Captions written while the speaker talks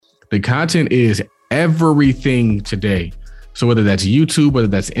The content is everything today. So whether that's YouTube, whether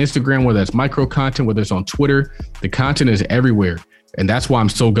that's Instagram, whether that's micro content, whether it's on Twitter, the content is everywhere. And that's why I'm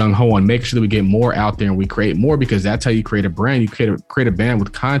so gung-ho on making sure that we get more out there and we create more, because that's how you create a brand. You create a band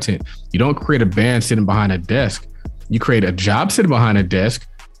with content. You don't create a band sitting behind a desk. You create a job sitting behind a desk.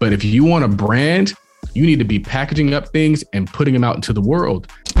 But if you want a brand, you need to be packaging up things and putting them out into the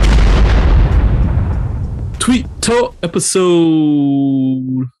world. Tweet Talk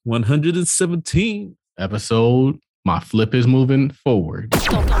episode 117. Episode, my flip is moving forward.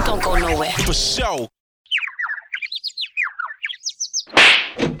 Don't go nowhere. For sure.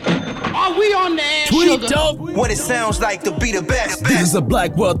 Are we on the air, Tweet sugar? Talk. What it sounds like to be the best. This is a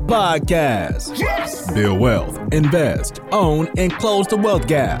Black Wealth podcast. Yes. Build wealth, invest, own, and close the wealth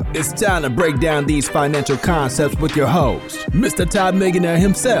gap. It's time to break down these financial concepts with your host, Mr. Top Millionaire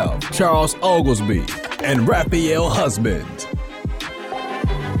himself, Charles Oglesby, and Raphael Husband.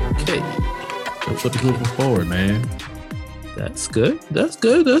 Okay, So flip is moving forward, man. that's good. That's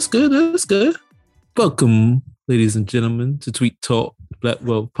good. Welcome, ladies and gentlemen, to Tweet Talk Black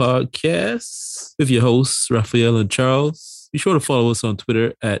Wealth Podcast with your hosts, Raphael and Charles. Be sure to follow us on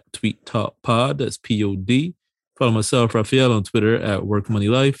Twitter at Tweet Talk Pod. That's POD. Follow myself, Raphael, on Twitter at Work Money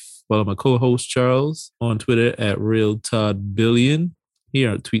Life. Follow my co-host, Charles, on Twitter at Real Todd Billion.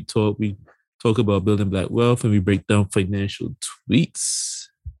 Here at Tweet Talk, we talk about building black wealth and we break down financial tweets.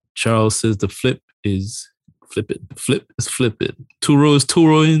 Charles says the flip is flipping. The flip is flipping. Turo is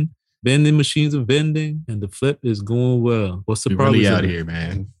touring. Vending machines are vending, and the flip is going well. What's the We progress really on out it? here,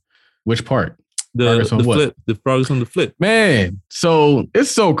 man. Which part? The Progress on what? flip. The progress on the flip. Man, so it's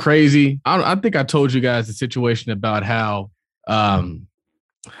so crazy. I think I told you guys the situation about how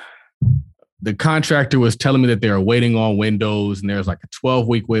the contractor was telling me that they were waiting on windows, and there's like a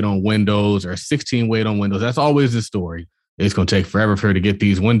 12-week wait on windows or a 16 wait on windows. That's always the story. It's going to take forever for her to get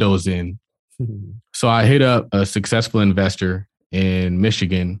these windows in. So I hit up a successful investor in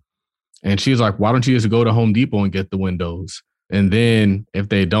Michigan, and she's like, why don't you just go to Home Depot and get the windows? And then if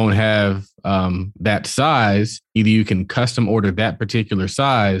they don't have that size, either you can custom order that particular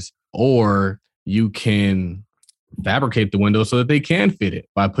size, or you can fabricate the window so that they can fit it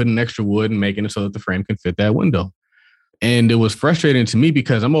by putting extra wood and making it so that the frame can fit that window. And it was frustrating to me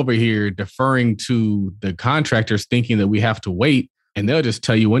because I'm over here deferring to the contractors thinking that we have to wait, and they'll just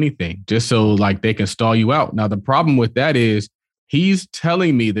tell you anything just so like they can stall you out. Now, the problem with that is he's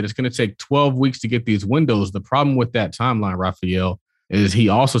telling me that it's going to take 12 weeks to get these windows. The problem with that timeline, Raphael, is he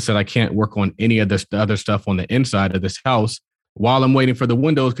also said I can't work on any of the other stuff on the inside of this house while I'm waiting for the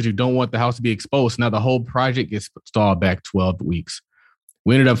windows because you don't want the house to be exposed. Now the whole project gets stalled back 12 weeks.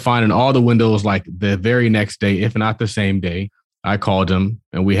 We ended up finding all the windows like the very next day, if not the same day. I called them,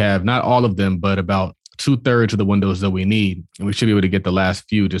 and we have not all of them, but about 2/3 of the windows that we need. And we should be able to get the last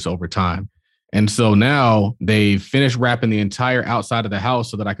few just over time. And so now they finished wrapping the entire outside of the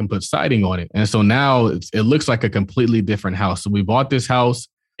house so that I can put siding on it. And so now it looks like a completely different house. So we bought this house.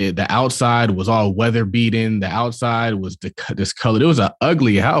 The outside was all weather beaten. The outside was discolored. It was an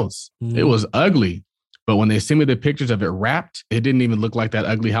ugly house. It was ugly. But when they sent me the pictures of it wrapped, it didn't even look like that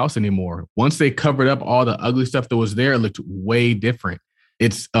ugly house anymore. Once they covered up all the ugly stuff that was there, it looked way different.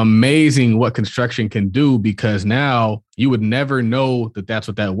 It's amazing what construction can do, because now you would never know that that's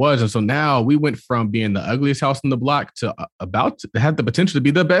what that was. And so now we went from being the ugliest house on the block to about to have the potential to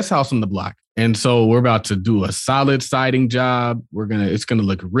be the best house on the block. And so we're about to do a solid siding job. It's going to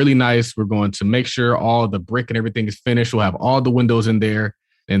look really nice. We're going to make sure all the brick and everything is finished. We'll have all the windows in there.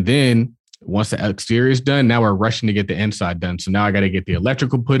 And then once the exterior is done, now we're rushing to get the inside done. So now I got to get the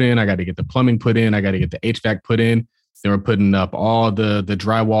electrical put in. I got to get the plumbing put in. I got to get the HVAC put in. Then we're putting up all the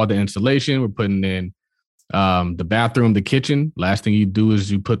drywall, the insulation. We're putting in the bathroom, the kitchen. Last thing you do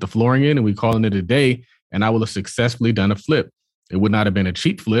is you put the flooring in, and we calling it a day. And I will have successfully done a flip. It would not have been a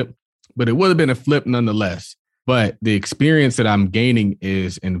cheap flip, but it would have been a flip nonetheless. But the experience that I'm gaining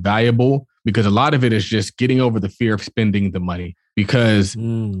is invaluable, because a lot of it is just getting over the fear of spending the money, because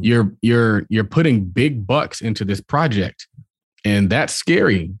you're putting big bucks into this project. And that's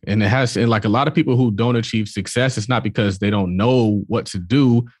scary. And like a lot of people who don't achieve success, it's not because they don't know what to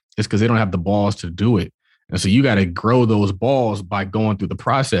do. It's because they don't have the balls to do it. And so you got to grow those balls by going through the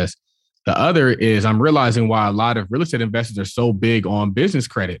process. The other is I'm realizing why a lot of real estate investors are so big on business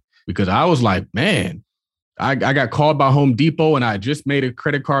credit, because I was like, man, I got called by Home Depot, and I just made a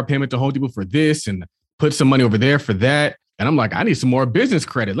credit card payment to Home Depot for this and put some money over there for that. And I'm like, I need some more business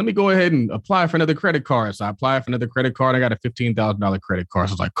credit. Let me go ahead and apply for another credit card. So I applied for another credit card. I got a $15,000 credit card.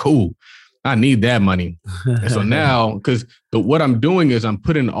 So I was like, cool, I need that money. And so now, because what I'm doing is I'm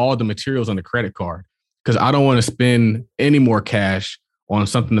putting all the materials on the credit card, because I don't want to spend any more cash on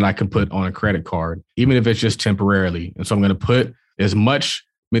something that I can put on a credit card, even if it's just temporarily. And so I'm going to put as much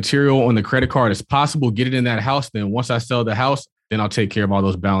material on the credit card as possible, get it in that house. Then once I sell the house, then I'll take care of all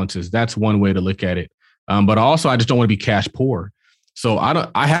those balances. That's one way to look at it. But also, I just don't want to be cash poor. So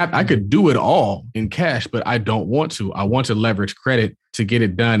I could do it all in cash, but I don't want to. I want to leverage credit to get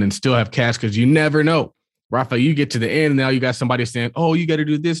it done and still have cash, because you never know. Rafael, you get to the end and now you got somebody saying, oh, you got to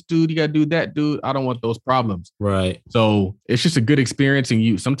do this, dude. You got to do that, dude. I don't want those problems. Right. So it's just a good experience.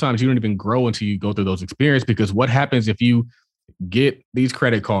 And sometimes you don't even grow until you go through those experiences, because what happens if you get these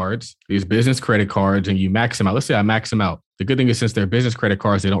credit cards, these business credit cards, and you max them out? Let's say I max them out. The good thing is, since they're business credit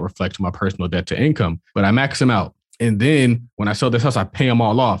cards, they don't reflect my personal debt to income, but I max them out. And then when I sell this house, I pay them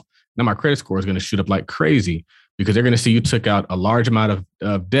all off. Now my credit score is going to shoot up like crazy, because they're going to see you took out a large amount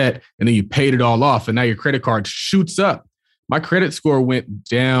of debt and then you paid it all off. And now your credit card shoots up. My credit score went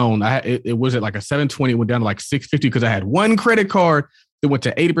down. It was at like a 720. It went down to like 650 because I had one credit card that went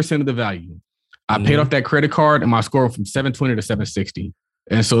to 80% of the value. I paid off that credit card and my score went from 720 to 760.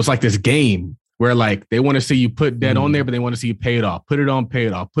 And so it's like this game where like they want to see you put debt on there, but they want to see you pay it off. Put it on, pay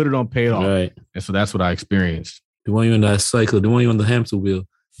it off. Put it on, pay it off. Right. And so that's what I experienced. They want you in that cycle. They want you on the hamster wheel.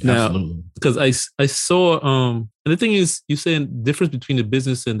 Now, because I saw, and the thing is, you're saying the difference between the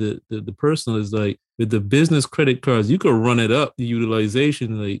business and the personal is like, with the business credit cards, you could run it up, the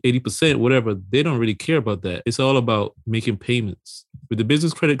utilization, like 80%, whatever. They don't really care about that. It's all about making payments. With the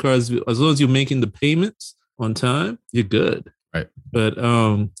business credit cards, as long as you're making the payments on time, you're good. Right. But,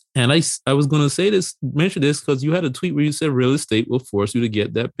 and I was going to mention this because you had a tweet where you said real estate will force you to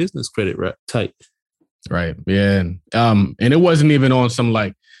get that business credit tight. Right. Yeah. And it wasn't even on some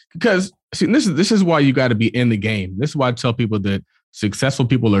like, because see, this is why you got to be in the game. This is why I tell people that successful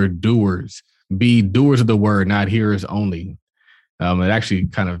people are doers. Be doers of the word, not hearers only. It actually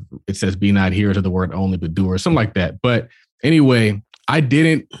it says be not hearers of the word only, but doers, something like that. But anyway, I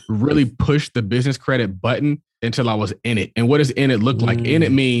didn't really push the business credit button until I was in it. And what does in it look like? In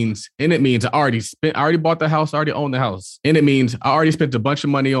it means I already bought the house, I already own the house. And it means I already spent a bunch of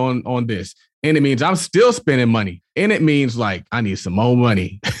money on this. And it means I'm still spending money. And it means like I need some more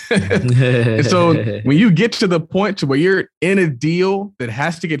money. And so when you get to the point to where you're in a deal that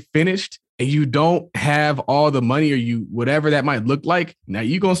has to get finished and you don't have all the money, or you whatever that might look like, now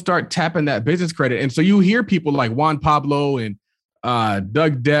you're going to start tapping that business credit. And so you hear people like Juan Pablo and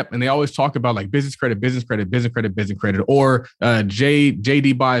Doug Depp, and they always talk about like business credit, or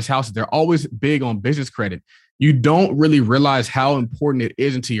JD buys houses. They're always big on business credit. You don't really realize how important it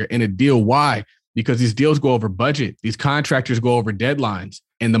is until you're in a deal. Why? Because these deals go over budget. These contractors go over deadlines,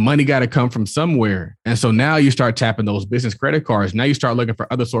 and the money got to come from somewhere. And so now you start tapping those business credit cards. Now you start looking for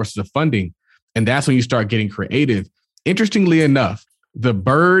other sources of funding. And that's when you start getting creative. Interestingly enough, the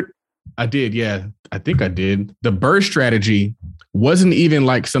Bird, I think I did. The Bird strategy wasn't even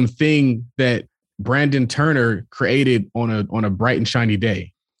like something that Brandon Turner created on a bright and shiny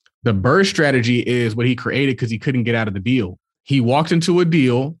day. The Bird strategy is what he created because he couldn't get out of the deal. He walked into a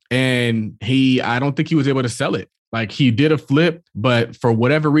deal and I don't think he was able to sell it. Like he did a flip, but for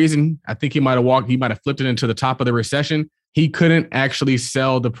whatever reason, I think he might have flipped it into the top of the recession. He couldn't actually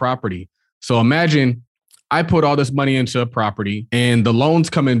sell the property. So imagine I put all this money into a property and the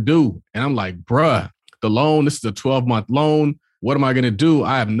loan's coming due. And I'm like, bruh, this is a 12-month loan. What am I going to do?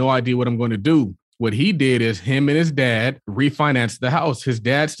 I have no idea what I'm going to do. What he did is him and his dad refinanced the house. His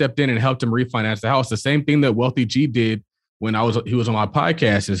dad stepped in and helped him refinance the house. The same thing that Wealthy G did when he was on my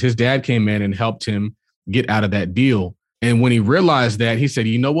podcast is his dad came in and helped him get out of that deal. And when he realized that, he said,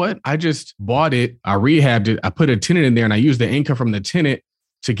 you know what? I just bought it. I rehabbed it. I put a tenant in there and I used the income from the tenant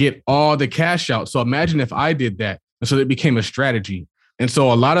to get all the cash out. So imagine if I did that. And so it became a strategy. And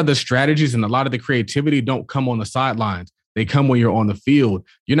so a lot of the strategies and a lot of the creativity don't come on the sidelines. They come when you're on the field.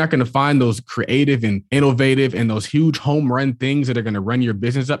 You're not going to find those creative and innovative and those huge home run things that are going to run your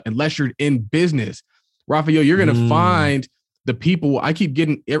business up unless you're in business. Rafael, you're going to find the people. I keep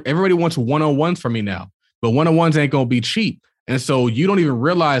getting, everybody wants one-on-ones from me now, but one-on-ones ain't going to be cheap. And so you don't even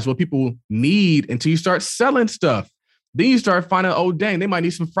realize what people need until you start selling stuff. Then you start finding, oh, dang, they might need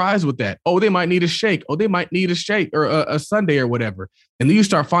some fries with that. Oh, they might need a shake. Oh, they might need a shake or a sundae or whatever. And then you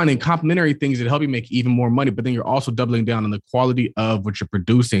start finding complementary things that help you make even more money. But then you're also doubling down on the quality of what you're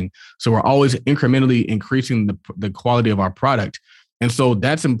producing. So we're always incrementally increasing the quality of our product. And so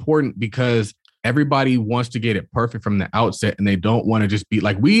that's important because everybody wants to get it perfect from the outset. And they don't want to just be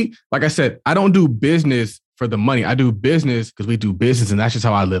like I said, I don't do business for the money. I do business because we do business. And that's just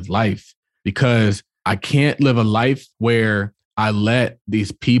how I live life, because I can't live a life where I let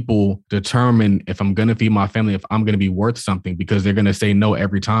these people determine if I'm going to feed my family, if I'm going to be worth something, because they're going to say no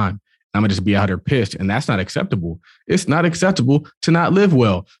every time. I'm gonna just be out there pissed. And that's not acceptable. It's not acceptable to not live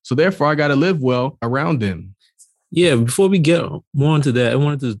well. So therefore I got to live well around them. Yeah, before we get more into that, I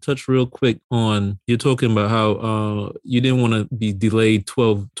wanted to touch real quick on, you're talking about how you didn't want to be delayed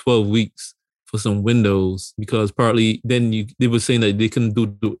 12 weeks for some windows, because partly then they were saying that they couldn't do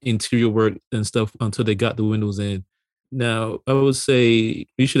the interior work and stuff until they got the windows in. Now, I would say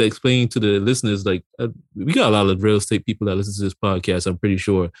we should explain to the listeners, like, we got a lot of real estate people that listen to this podcast, I'm pretty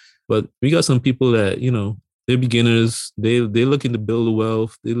sure. But we got some people that, you know, they're beginners. They're looking to build a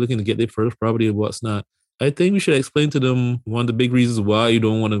wealth. They're looking to get their first property and what's not. I think we should explain to them one of the big reasons why you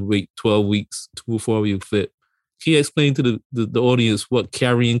don't want to wait 12 weeks to move forward with your flip. Can you explain to the audience what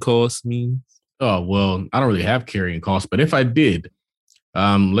carrying costs means? Oh, well, I don't really have carrying costs, but if I did,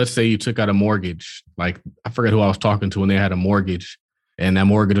 let's say you took out a mortgage, like I forget who I was talking to when they had a mortgage, and that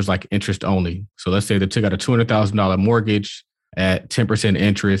mortgage was like interest only. So let's say they took out a $200,000 mortgage at 10%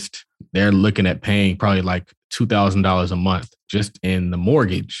 interest. They're looking at paying probably like $2,000 a month just in the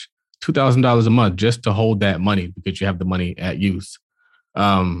mortgage, $2,000 a month just to hold that money because you have the money at use.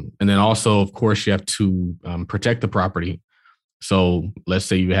 And then also, of course, you have to protect the property. So let's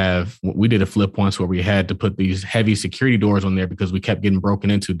say we did a flip once where we had to put these heavy security doors on there because we kept getting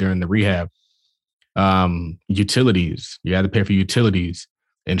broken into during the rehab. Utilities, you had to pay for utilities.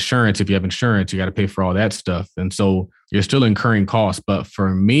 Insurance, if you have insurance, you got to pay for all that stuff. And so you're still incurring costs. But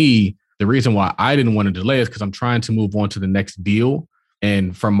for me, the reason why I didn't want to delay is because I'm trying to move on to the next deal.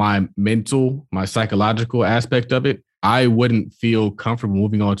 And from my psychological aspect of it, I wouldn't feel comfortable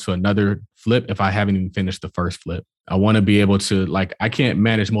moving on to another flip if I haven't even finished the first flip. I want to be able to, like, I can't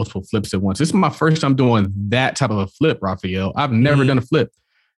manage multiple flips at once. This is my first time doing that type of a flip, Raphael. I've never done a flip.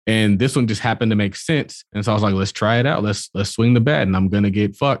 And this one just happened to make sense. And so I was like, let's try it out. Let's swing the bat, and I'm going to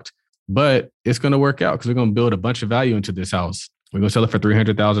get fucked. But it's going to work out because we're going to build a bunch of value into this house. We're going to sell it for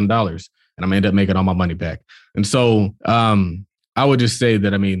 $300,000 and I'm going to end up making all my money back. And so I would just say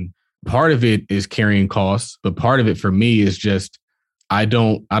that, I mean, part of it is carrying costs, but part of it for me is just, I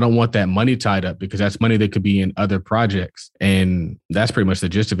don't want that money tied up because that's money that could be in other projects. And that's pretty much the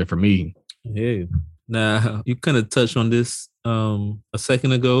gist of it for me. Yeah. Now, you kind of touched on this a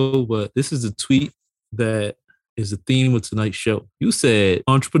second ago, but this is a tweet that is the theme of tonight's show. You said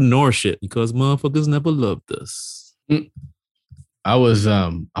entrepreneurship because motherfuckers never loved us. I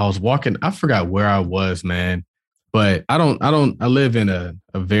was walking, I forgot where I was, man, but I live in a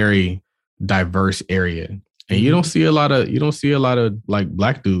very diverse area. And you don't see a lot of like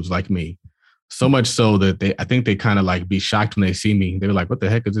black dudes like me. So much so that I think they kind of like be shocked when they see me. They were like, what the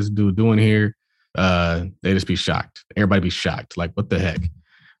heck is this dude doing here? They just be shocked. Everybody be shocked. Like, what the heck?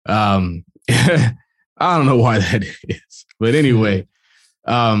 I don't know why that is. But anyway,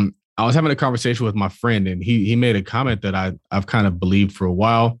 I was having a conversation with my friend and he made a comment that I've kind of believed for a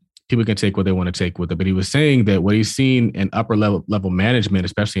while. People can take what they want to take with it. But he was saying that what he's seen in upper level management,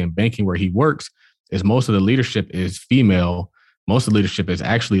 especially in banking where he works, is most of the leadership is female. Most of the leadership is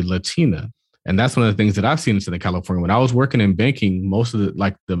actually Latina. And that's one of the things that I've seen in Southern California. When I was working in banking, most of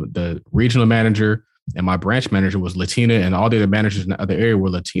the regional manager and my branch manager was Latina, and all the other managers in the other area were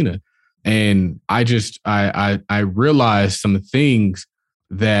Latina. And I realized some things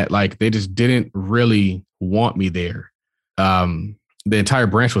that like they just didn't really want me there. The entire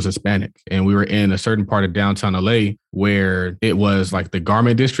branch was Hispanic, and we were in a certain part of downtown LA where it was like the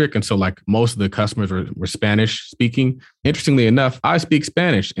garment district. And so like most of the customers were Spanish speaking. Interestingly enough, I speak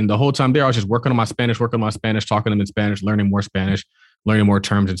Spanish. And the whole time there, I was just working on my Spanish, talking to them in Spanish, learning more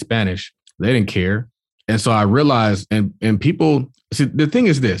terms in Spanish. They didn't care. And so I realized, and people, see, the thing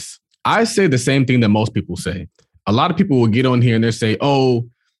is this, I say the same thing that most people say. A lot of people will get on here and they'll say,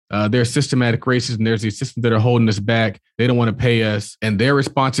 there's systematic racism. There's these systems that are holding us back. They don't want to pay us. And their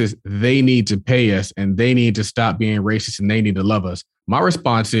response is they need to pay us and they need to stop being racist and they need to love us. My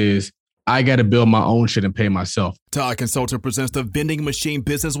response is I got to build my own shit and pay myself. Todd Consulting presents the Vending Machine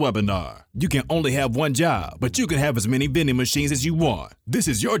Business Webinar. You can only have one job, but you can have as many vending machines as you want. This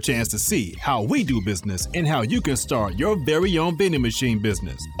is your chance to see how we do business and how you can start your very own vending machine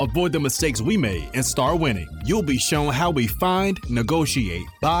business. Avoid the mistakes we made and start winning. You'll be shown how we find, negotiate,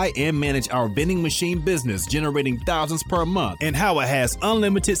 buy, and manage our vending machine business, generating thousands per month, and how it has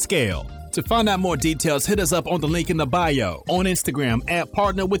unlimited scale. To find out more details, hit us up on the link in the bio, on Instagram at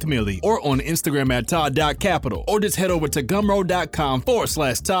Partner with Millie, or on Instagram at Todd.Capital, or just head over to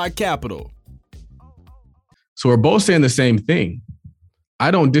Gumroad.com/Todd Capital. So we're both saying the same thing.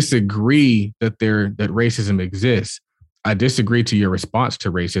 I don't disagree that racism exists. I disagree to your response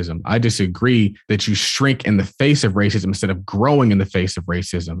to racism. I disagree that you shrink in the face of racism instead of growing in the face of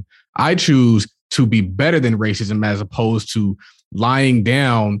racism. I choose to be better than racism as opposed to lying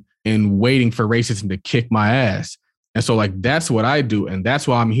down and waiting for racism to kick my ass. And so like, that's what I do. And that's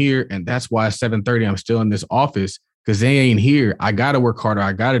why I'm here. And that's why at 7:30, I'm still in this office because they ain't here. I got to work harder.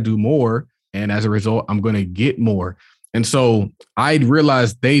 I got to do more. And as a result, I'm going to get more. And so I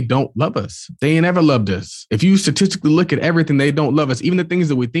realized they don't love us. They ain't ever loved us. If you statistically look at everything, they don't love us. Even the things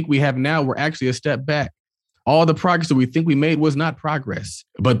that we think we have now, we're actually a step back. All the progress that we think we made was not progress.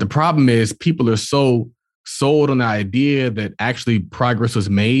 But the problem is people are so sold on the idea that actually progress was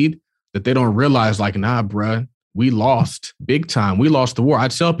made that they don't realize like, nah, bruh, we lost big time. We lost the war. I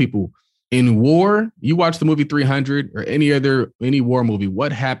tell people in war, you watch the movie 300 or any war movie,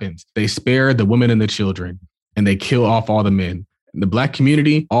 what happens? They spare the women and the children and they kill off all the men. In the Black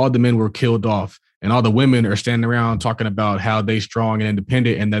community, all the men were killed off and all the women are standing around talking about how they strong and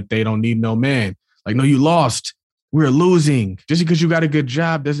independent and that they don't need no man. Like, no, you lost. We're losing. Just because you got a good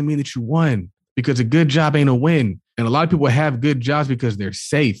job doesn't mean that you won, because a good job ain't a win. And a lot of people have good jobs because they're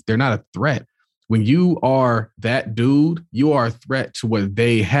safe. They're not a threat. When you are that dude, you are a threat to what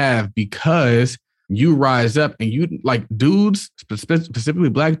they have because you rise up and you like dudes, specifically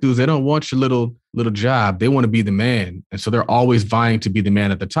Black dudes, they don't want your little job. They want to be the man. And so they're always vying to be the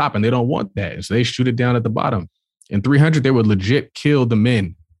man at the top and they don't want that. And so they shoot it down at the bottom. In 300, they would legit kill the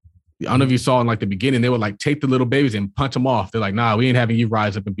men. I don't know if you saw in like the beginning, they would like take the little babies and punch them off. They're like, nah, we ain't having you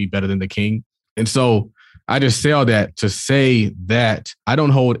rise up and be better than the king. And so I just say all that to say that I don't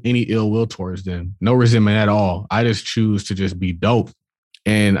hold any ill will towards them. No resentment at all. I just choose to just be dope.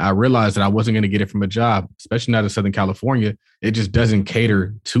 And I realized that I wasn't going to get it from a job, especially not in Southern California. It just doesn't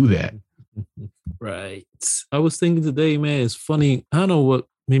cater to that. Right. I was thinking today, man, it's funny. I don't know what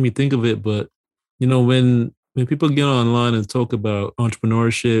made me think of it, but you know, when people get online and talk about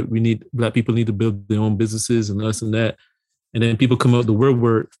entrepreneurship, Black people need to build their own businesses and this and that. And then people come out the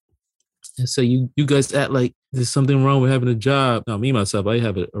word and say, you guys act like there's something wrong with having a job. Now, me, myself, I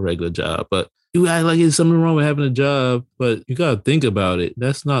have a regular job, but you act like there's something wrong with having a job, but you got to think about it.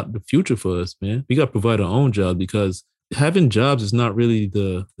 That's not the future for us, man. We got to provide our own job because having jobs is not really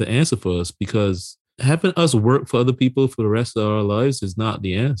the answer for us, because having us work for other people for the rest of our lives is not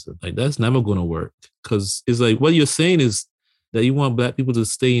the answer. Like, that's never going to work, because it's like what you're saying is that you want Black people to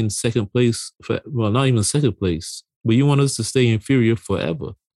stay in second place, not even second place, but you want us to stay inferior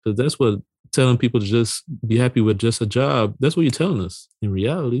forever. Because that's what telling people to just be happy with just a job, that's what you're telling us. In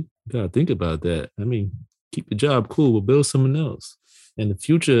reality, you got to think about that. I mean, keep the job cool, we'll build something else. And the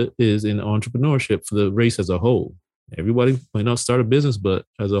future is in entrepreneurship for the race as a whole. Everybody might not start a business, but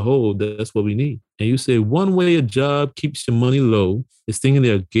as a whole, that's what we need. And you say one way a job keeps your money low is thinking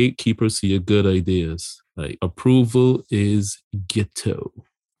they're gatekeepers to your good ideas. Like, approval is ghetto.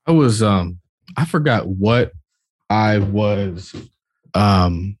 I forgot what I was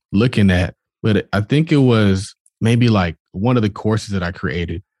looking at, but I think it was maybe like one of the courses that I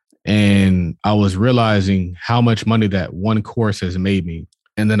created. And I was realizing how much money that one course has made me.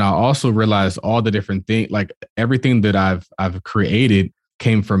 And then I also realized all the different things, like everything that I've created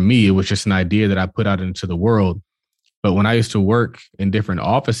came from me. It was just an idea that I put out into the world. But when I used to work in different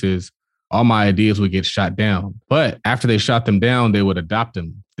offices, all my ideas would get shot down. But after they shot them down, they would adopt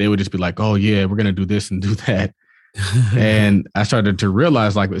them. They would just be like, oh yeah, we're going to do this and do that. And I started to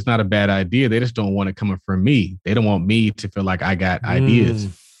realize like, it's not a bad idea. They just don't want it coming from me. They don't want me to feel like I got ideas.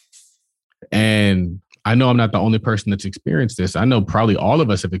 And I know I'm not the only person that's experienced this. I know probably all of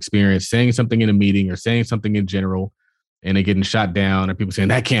us have experienced saying something in a meeting or saying something in general and it getting shot down, or people saying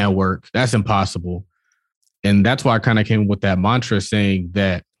that can't work. That's impossible. And that's why I kind of came up with that mantra saying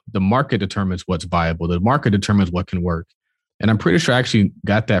that the market determines what's viable. The market determines what can work. And I'm pretty sure I actually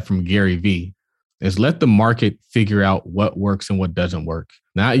got that from Gary Vee. Is let the market figure out what works and what doesn't work.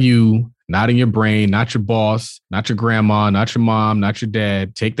 Not you, not in your brain, not your boss, not your grandma, not your mom, not your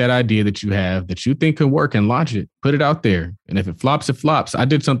dad. Take that idea that you have that you think can work and launch it. Put it out there. And if it flops, it flops. I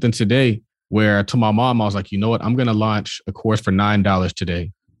did something today where I told my mom, I was like, you know what? I'm going to launch a course for $9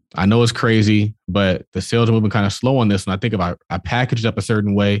 today. I know it's crazy, but the sales are moving kind of slow on this. And I think if I package it up a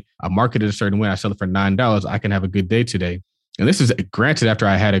certain way, I market it a certain way, I sell it for $9, I can have a good day today. And this is granted after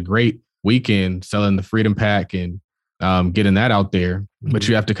I had a great weekend selling the Freedom Pack and getting that out there, but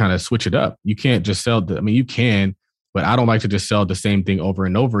you have to kind of switch it up. You can't just sell you can, but I don't like to just sell the same thing over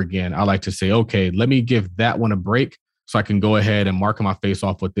and over again. I like to say, okay, let me give that one a break so I can go ahead and mark my face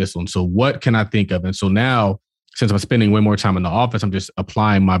off with this one. So what can I think of? And so now, since I'm spending way more time in the office, I'm just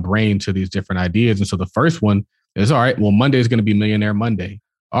applying my brain to these different ideas. And so the first one is, all right, well, Monday is going to be Millionaire Monday.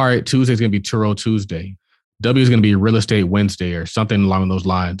 All right, Tuesday is going to be Turo Tuesday. W is going to be Real Estate Wednesday or something along those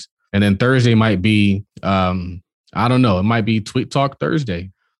lines. And then Thursday might be, I don't know, it might be Tweet Talk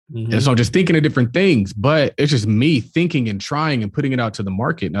Thursday. Mm-hmm. And so I'm just thinking of different things, but it's just me thinking and trying and putting it out to the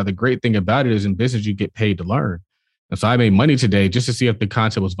market. Now, the great thing about it is in business, you get paid to learn. And so I made money today just to see if the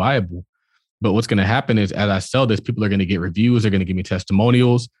concept was viable. But what's going to happen is as I sell this, people are going to get reviews. They're going to give me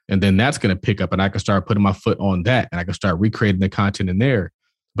testimonials. And then that's going to pick up and I can start putting my foot on that and I can start recreating the content in there.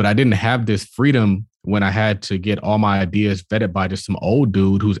 But I didn't have this freedom when I had to get all my ideas vetted by just some old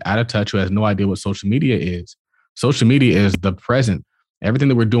dude who's out of touch, who has no idea what social media is. Social media is the present. Everything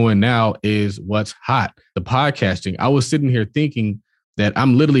that we're doing now is what's hot. The podcasting. I was sitting here thinking that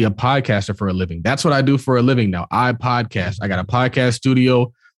I'm literally a podcaster for a living. That's what I do for a living now. I podcast. I got a podcast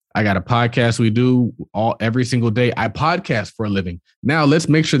studio. I got a podcast we do every single day. I podcast for a living. Now let's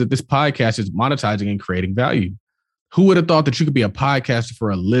make sure that this podcast is monetizing and creating value. Who would have thought that you could be a podcaster for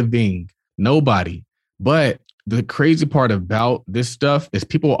a living? Nobody. But the crazy part about this stuff is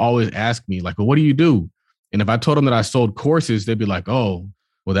people always ask me like, well, what do you do? And if I told them that I sold courses, they'd be like, oh,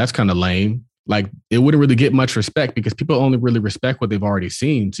 well, that's kind of lame. Like it wouldn't really get much respect because people only really respect what they've already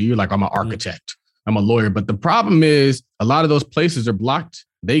seen. So you're like, I'm an architect, I'm a lawyer. But the problem is a lot of those places are blocked.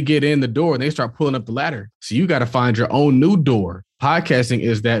 They get in the door and they start pulling up the ladder. So you got to find your own new door. Podcasting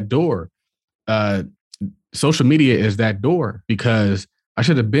is that door. Social media is that door because I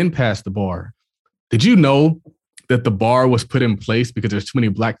should have been past the bar. Did you know that the bar was put in place because there's too many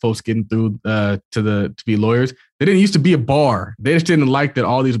black folks getting through to be lawyers? They didn't used to be a bar. They just didn't like that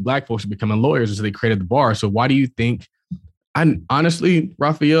all these black folks are becoming lawyers, and so they created the bar. So why do you think? Honestly,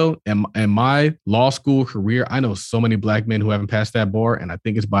 Raphael, in my law school career, I know so many black men who haven't passed that bar, and I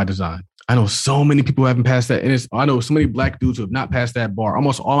think it's by design. I know so many people who haven't passed that, and I know so many black dudes who have not passed that bar.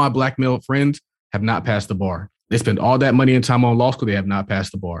 Almost all my black male friends have not passed the bar. They spend all that money and time on law school. They have not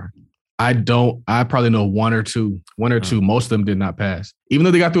passed the bar. I probably know one or two. Most of them did not pass, even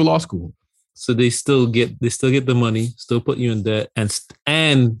though they got through law school. So they still get the money, still put you in debt,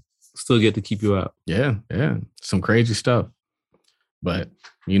 and still get to keep you out. Yeah. Some crazy stuff. But,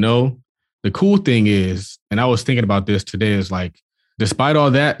 the cool thing is, and I was thinking about this today, is like, despite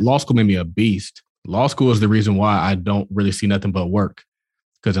all that, law school made me a beast. Law school is the reason why I don't really see nothing but work.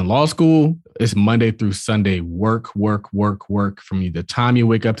 Because in law school, it's Monday through Sunday, work from the time you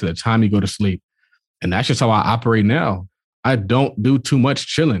wake up to the time you go to sleep. And that's just how I operate now. I don't do too much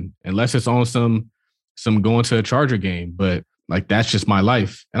chilling unless it's on some going to a Charger game. But like, that's just my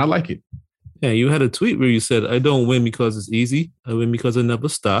life. And I like it. Yeah, you had a tweet where you said, I don't win because it's easy. I win because I never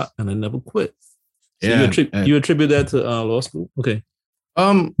stop and I never quit. So yeah, you attribute that to law school? Okay.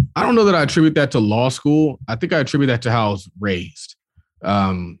 I don't know that I attribute that to law school. I think I attribute that to how I was raised.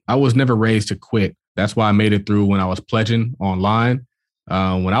 I was never raised to quit. That's why I made it through when I was pledging online.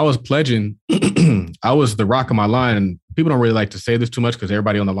 When I was pledging, I was the rock of my line. And people don't really like to say this too much because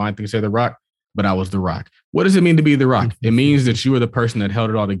everybody on the line thinks they're the rock, but I was the rock. What does it mean to be the rock? It means that you were the person that held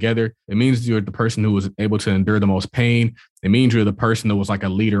it all together. It means you're the person who was able to endure the most pain. It means you're the person that was like a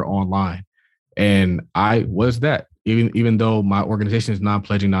leader online. And I was that. Even though my organization is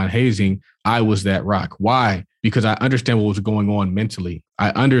non-pledging, non-hazing, I was that rock. Why? Because I understand what was going on mentally. I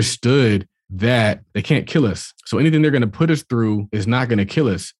understood that they can't kill us. So anything they're going to put us through is not going to kill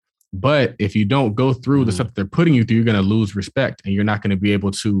us. But if you don't go through the stuff that they're putting you through, you're going to lose respect and you're not going to be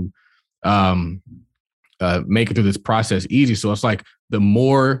able to make it through this process easy. So it's like the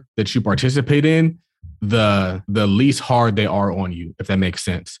more that you participate in, the least hard they are on you, if that makes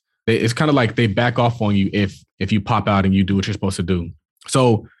sense. It's kind of like they back off on you if you pop out and you do what you're supposed to do.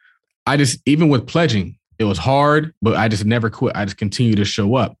 So even with pledging, it was hard, but I just never quit. I just continue to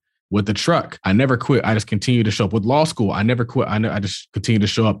show up. With the truck, I never quit. I just continue to show up. With law school, I never quit. I just continue to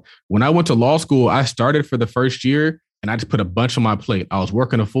show up. When I went to law school, I started for the first year and I just put a bunch on my plate. I was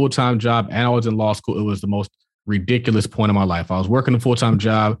working a full-time job and I was in law school. It was the most ridiculous point of my life. I was working a full-time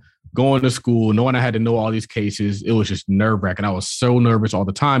job, going to school, knowing I had to know all these cases. It was just nerve-wracking. I was so nervous all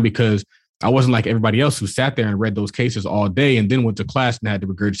the time because I wasn't like everybody else who sat there and read those cases all day and then went to class and had to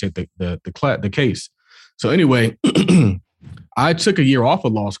regurgitate the case. So anyway, I took a year off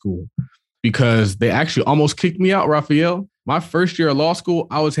of law school because they actually almost kicked me out, Raphael. My first year of law school,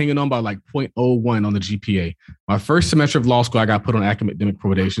 I was hanging on by like 0.01 on the GPA. My first semester of law school, I got put on academic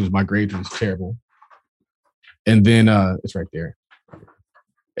probations. My grades was terrible. And then it's right there.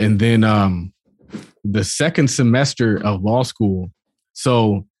 And then the second semester of law school,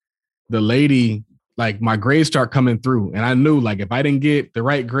 so the lady, like my grades start coming through. And I knew like if I didn't get the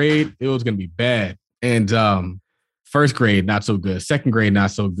right grade, it was going to be bad. And first grade, not so good. Second grade,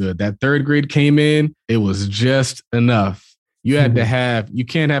 not so good. That third grade came in, it was just enough. You had to you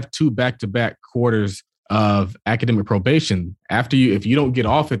can't have 2 back-to-back quarters of academic probation. If you don't get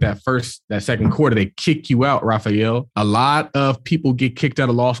off at that second quarter, they kick you out, Raphael. A lot of people get kicked out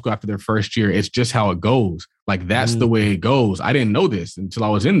of law school after their first year. It's just how it goes. Like, that's the way it goes. I didn't know this until I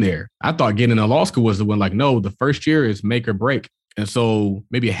was in there. I thought getting into law school was the one, like, no, the first year is make or break. And so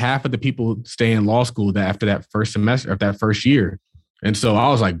maybe half of the people stay in law school after that first semester, or that first year. And so I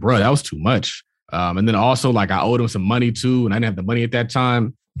was like, bro, that was too much. And then also, like, I owed them some money too, and I didn't have the money at that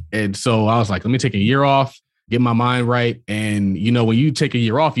time. And so I was like, let me take a year off, get my mind right. And, you know, when you take a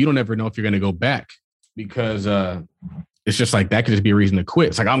year off, you don't ever know if you're going to go back, because it's just like that could just be a reason to quit.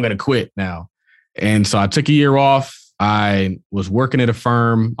 It's like, I'm going to quit now. And so I took a year off. I was working at a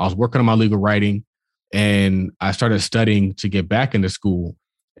firm. I was working on my legal writing, and I started studying to get back into school.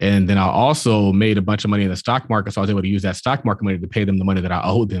 And then I also made a bunch of money in the stock market. So I was able to use that stock market money to pay them the money that I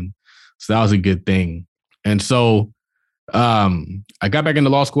owed them. So that was a good thing. And so I got back into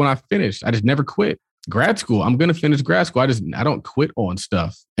law school and I finished. I just never quit. Grad school, I'm going to finish grad school. I don't quit on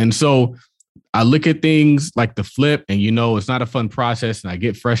stuff. And so I look at things like the flip, and, you know, it's not a fun process and I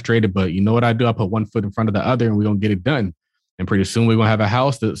get frustrated, but you know what I do? I put one foot in front of the other and we're going to get it done. And pretty soon we're going to have a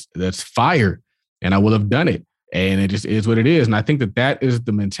house that's fire, and I will have done it. And it just is what it is. And I think that is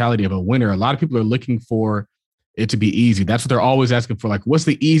the mentality of a winner. A lot of people are looking for it to be easy. That's what they're always asking for. Like, what's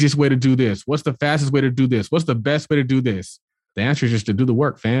the easiest way to do this? What's the fastest way to do this? What's the best way to do this? The answer is just to do the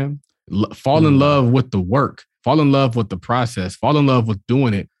work, fam. Fall in love with the work. Fall in love with the process. Fall in love with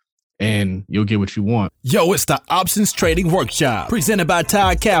doing it, and you'll get what you want. Yo, it's the Options Trading Workshop, presented by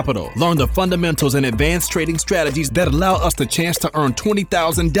Tide Capital. Learn the fundamentals and advanced trading strategies that allow us the chance to earn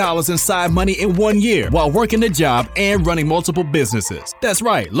 $20,000 in side money in 1 year while working a job and running multiple businesses. That's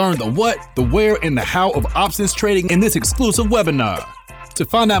right. Learn the what, the where, and the how of options trading in this exclusive webinar. To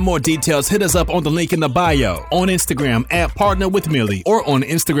find out more details, hit us up on the link in the bio, on Instagram at PartnerWithMillie, or on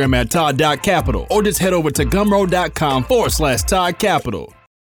Instagram at Todd.Capital, or just head over to Gumroad.com/Todd Capital.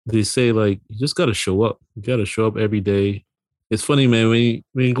 They say, like, you just got to show up. You got to show up every day. It's funny, man, when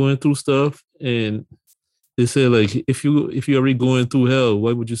you're going through stuff, and they say, like, if you're already going through hell,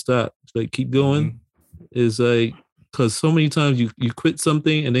 why would you stop? Like, keep going. Mm-hmm. It's like, because so many times you quit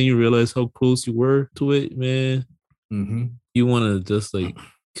something and then you realize how close you were to it, man. Mm-hmm. You want to just, like,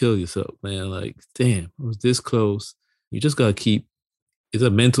 kill yourself, man. Like, damn, I was this close. You just got to keep. It's a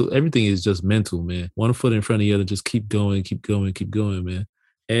mental, everything is just mental, man. One foot in front of the other, just keep going, man.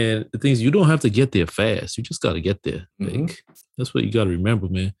 And the things, you don't have to get there fast. You just got to get there. Mm-hmm. Like, that's what you got to remember,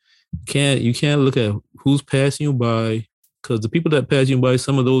 man. You can't look at who's passing you by, because the people that pass you by,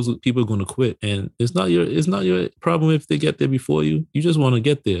 some of those people are going to quit. And it's not your problem if they get there before you. You just want to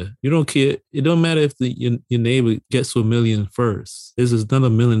get there. You don't care. It don't matter if your neighbor gets to 1 million first. There's another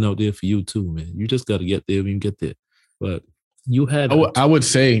million out there for you too, man. You just got to get there when you get there. But you had. I would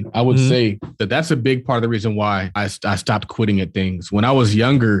say that that's a big part of the reason why I stopped quitting at things. When I was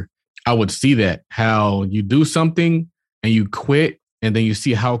younger, I would see that, how you do something and you quit, and then you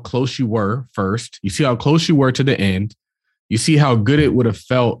see how close you were first. You see how close you were to the end. You see how good it would have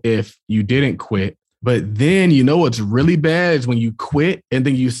felt if you didn't quit. But then, you know, what's really bad is when you quit and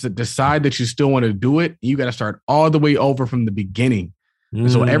then you decide that you still want to do it. You got to start all the way over from the beginning.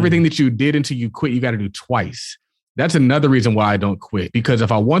 And so everything that you did until you quit, you got to do twice. That's another reason why I don't quit, because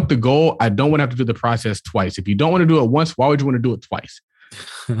if I want the goal, I don't want to have to do the process twice. If you don't want to do it once, why would you want to do it twice?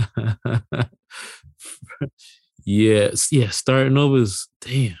 Yes. Yeah. Starting over is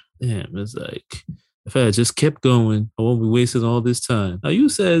damn. It's like, if I had just kept going, I won't be wasting all this time. Now, you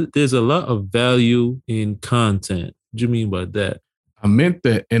said there's a lot of value in content. What do you mean by that? I meant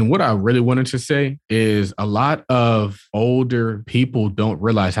that, and what I really wanted to say is a lot of older people don't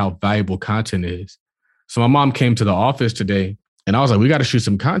realize how valuable content is. So my mom came to the office today, and I was like, we got to shoot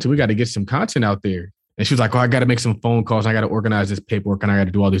some content. We got to get some content out there. And she was like, oh, I got to make some phone calls. I got to organize this paperwork, and I got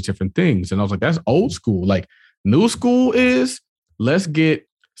to do all these different things. And I was like, that's old school. Like, new school is, let's get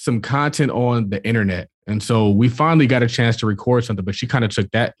some content on the internet. And so we finally got a chance to record something, but she kind of took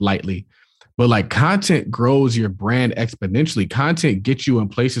that lightly. But like, content grows your brand exponentially. Content gets you in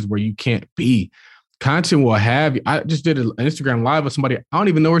places where you can't be. Content will have you. I just did an Instagram live with somebody. I don't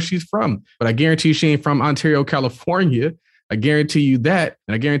even know where she's from, but I guarantee she ain't from Ontario, California. I guarantee you that.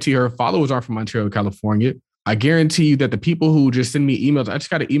 And I guarantee her followers aren't from Ontario, California. I guarantee you that the people who just send me emails, I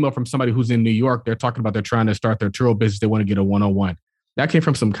just got an email from somebody who's in New York. They're talking about they're trying to start their churro business. They want to get a 101. That came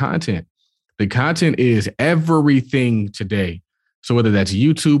from some content. The content is everything today. So whether that's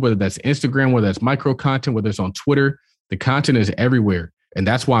YouTube, whether that's Instagram, whether that's micro content, whether it's on Twitter, the content is everywhere. And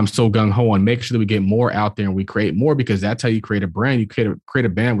that's why I'm so gung-ho on making sure that we get more out there and we create more, because that's how you create a brand. You create a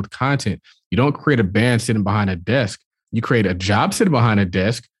band with content. You don't create a band sitting behind a desk. You create a job sitting behind a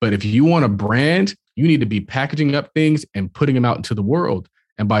desk. But if you want a brand You need to be packaging up things and putting them out into the world.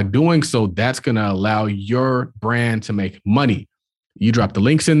 And by doing so, that's going to allow your brand to make money. You drop the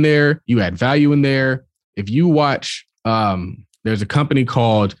links in there, you add value in there. If you watch, there's a company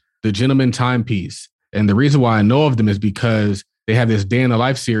called The Gentleman Timepiece. And the reason why I know of them is because they have this Day in the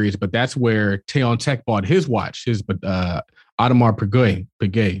Life series, but that's where Teon Tech bought his watch, his Audemars Piguet. I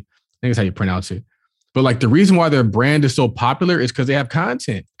think that's how you pronounce it. But like the reason why their brand is so popular is because they have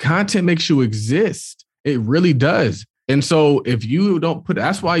content. Content makes you exist. It really does. And so if you don't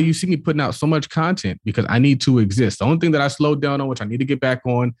that's why you see me putting out so much content, because I need to exist. The only thing that I slowed down on, which I need to get back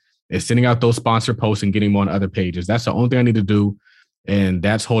on, is sending out those sponsor posts and getting them on other pages. That's the only thing I need to do. And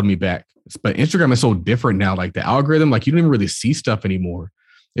that's holding me back. But Instagram is so different now. Like the algorithm, like you don't even really see stuff anymore.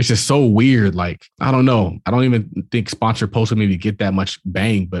 It's just so weird. Like, I don't know. I don't even think sponsor posts would maybe get that much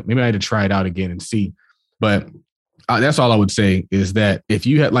bang, but maybe I had to try it out again and see. But that's all I would say is that if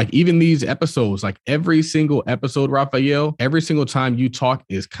you had like even these episodes, like every single episode, Raphael, every single time you talk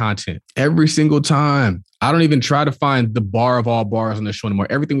is content. Every single time. I don't even try to find the bar of all bars on the show anymore.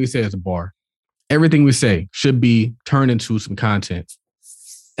 Everything we say is a bar. Everything we say should be turned into some content.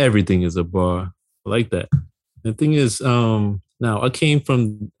 Everything is a bar. I like that. The thing is, now I'm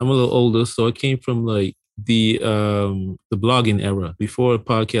a little older, so I came from like the blogging era before the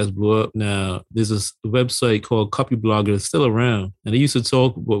podcast blew up. Now there's a website called Copyblogger. It's still around, and they used to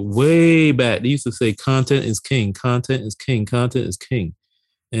talk, but way back they used to say content is king, content is king, content is king,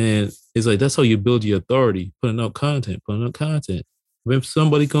 and it's like that's how you build your authority, putting out content. When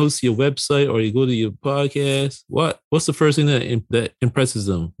somebody goes to your website or you go to your podcast, what's the first thing that impresses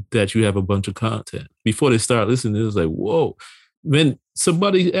them? That you have a bunch of content. Before they start listening, it's like, whoa. When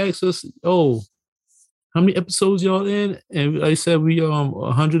somebody asks us, oh, how many episodes y'all in? And I said we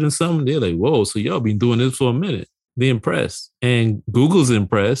 100 and something. They're like, whoa, so y'all been doing this for a minute. They're impressed. And Google's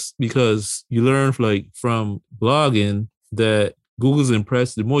impressed because you learn from blogging that Google's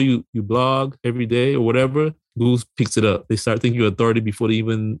impressed. The more you blog every day or whatever, Google picks it up. They start thinking you're authority before they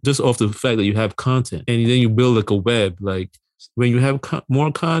even, just off the fact that you have content. And then you build like a web. Like when you have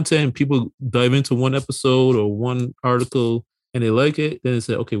more content, people dive into one episode or one article and they like it, then they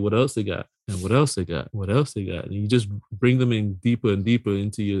say, okay, what else they got? And what else they got? What else they got? And you just bring them in deeper and deeper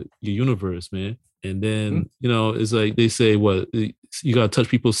into your universe, man. And then, it's like they say, you got to touch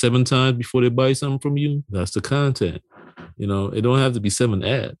people 7 times before they buy something from you? That's the content. It don't have to be 7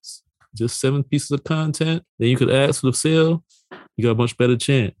 ads. Just 7 pieces of content. Then you could ask for the sale. You got a much better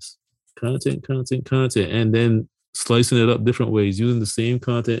chance. Content. And then slicing it up different ways, using the same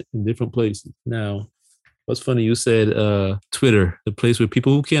content in different places. Now, what's funny, you said Twitter, the place where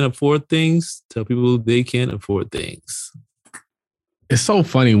people who can't afford things tell people they can't afford things. It's so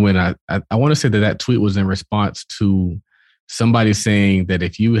funny when I want to say that tweet was in response to somebody saying that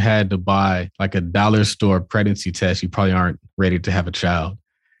if you had to buy like a dollar store pregnancy test, you probably aren't ready to have a child.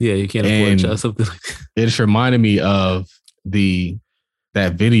 Yeah, you can't afford a child, something like that. It just reminded me of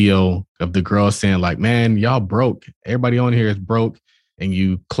that video of the girl saying like, man, y'all broke. Everybody on here is broke. And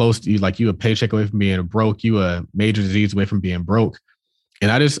you a paycheck away from being broke, you a major disease away from being broke. And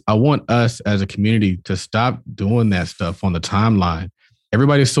I want us as a community to stop doing that stuff on the timeline.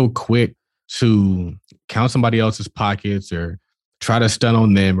 Everybody's so quick to count somebody else's pockets or try to stun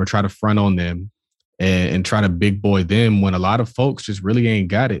on them or try to front on them and try to big boy them when a lot of folks just really ain't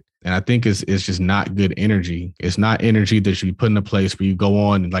got it. And I think it's just not good energy. It's not energy that should be put in a place where you go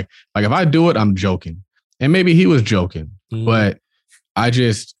on and like if I do it, I'm joking. And maybe he was joking, but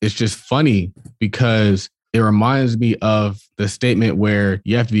it's just funny because it reminds me of the statement where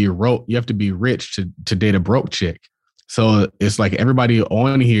you have to be rich to date a broke chick. So it's like everybody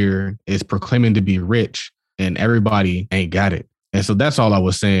on here is proclaiming to be rich and everybody ain't got it. And so that's all I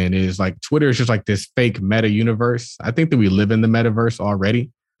was saying is like Twitter is just like this fake meta universe. I think that we live in the metaverse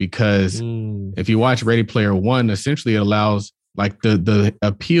already because if you watch Ready Player One, essentially it allows like the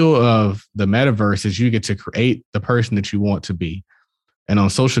appeal of the metaverse is you get to create the person that you want to be. And on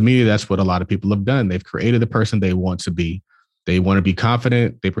social media, that's what a lot of people have done. They've created the person they want to be. They want to be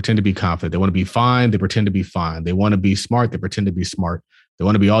confident. They pretend to be confident. They want to be fine. They pretend to be fine. They want to be smart. They pretend to be smart. They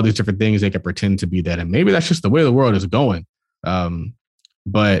want to be all these different things. They can pretend to be that. And maybe that's just the way the world is going.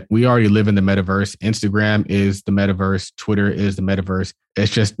 But we already live in the metaverse. Instagram is the metaverse. Twitter is the metaverse.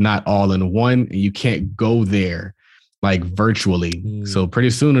 It's just not all in one. And you can't go there like virtually. So pretty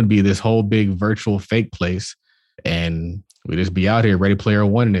soon it'd be this whole big virtual fake place. And we just be out here, Ready Player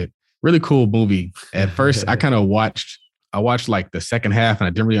One in it. Really cool movie. At first, I watched like the second half and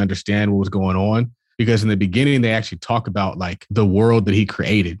I didn't really understand what was going on because in the beginning, they actually talk about like the world that he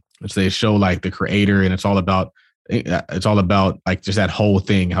created. So they show like the creator and it's all about it's all about like just that whole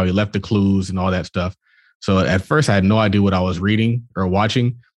thing, how he left the clues and all that stuff. So at first I had no idea what I was reading or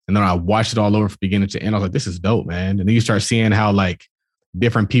watching. And then I watched it all over from beginning to end. I was like, this is dope, man. And then you start seeing how like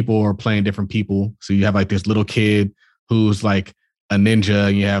different people are playing different people. So you have like this little kid who's like a ninja.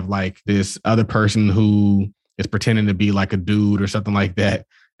 And you have like this other person who is pretending to be like a dude or something like that.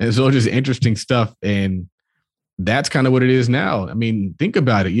 And so just interesting stuff. And that's kind of what it is now. I mean, think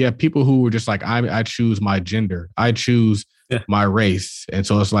about it. You have people who were just like, I choose my gender. I choose my race. And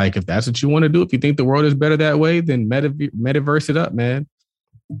so it's like, if that's what you want to do, if you think the world is better that way, then metaverse it up, man.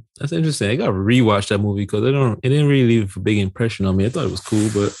 That's interesting. I got to rewatch that movie because it didn't really leave a big impression on me. I thought it was cool,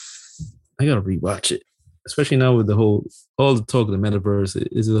 but I got to rewatch it. Especially now with all the talk of the metaverse, it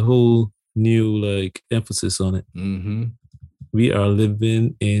is a whole new like emphasis on it. Mm-hmm. We are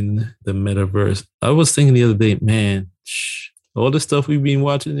living in the metaverse. I was thinking the other day, man, all the stuff we've been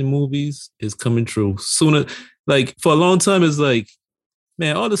watching in movies is coming true sooner. Like for a long time, it's like,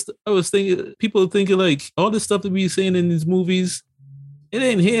 man, all this. I was thinking, people are thinking like all the stuff that we're seeing in these movies, it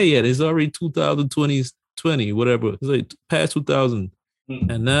ain't here yet. It's already 2020, whatever. It's like past 2000,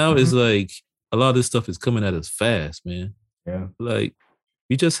 and now it's like a lot of this stuff is coming at us fast, man. Yeah, like.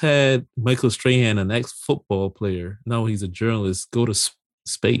 We just had Michael Strahan, an ex-football player. Now he's a journalist. Go to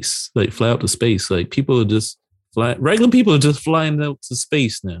space, like fly out to space. Like people are just flying. Regular people are just flying out to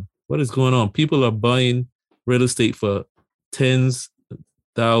space now. What is going on? People are buying real estate for tens,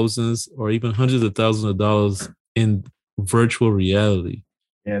 thousands, or even hundreds of thousands of dollars in virtual reality.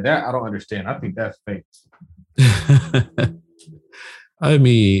 Yeah, that I don't understand. I think that's fake. I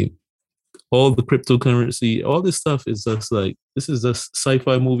mean, all the cryptocurrency, all this stuff is just like, this is just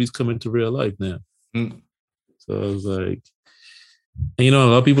sci-fi movies coming to real life now. So I was like, and a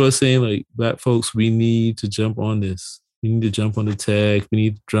lot of people are saying like, Black folks, we need to jump on this. We need to jump on the tech. We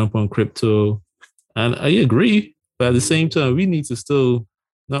need to jump on crypto. And I agree. But at the same time, we need to still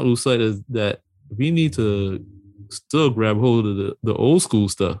not lose sight of that. We need to still grab hold of the old school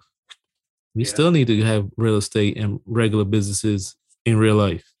stuff. We still need to have real estate and regular businesses in real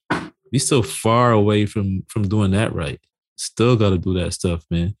life. We still far away from doing that right. Still got to do that stuff,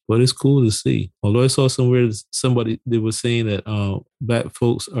 man. But it's cool to see. Although I saw somewhere somebody they were saying that Black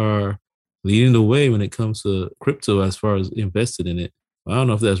folks are leading the way when it comes to crypto as far as investing in it. I don't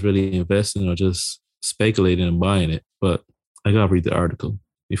know if that's really investing or just speculating and buying it. But I gotta read the article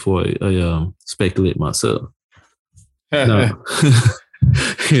before I speculate myself. No.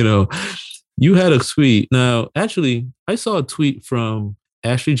 You had a tweet. Now, actually, I saw a tweet from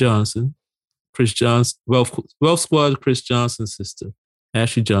Ashley Johnson, Chris Johnson, Wealth Squad, Chris Johnson's sister,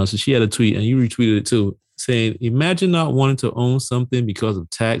 Ashley Johnson. She had a tweet, and you retweeted it too, saying, "Imagine not wanting to own something because of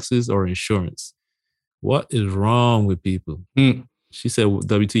taxes or insurance. What is wrong with people?" She said,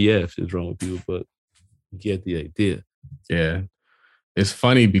 "WTF is wrong with people," but you get the idea. Yeah, it's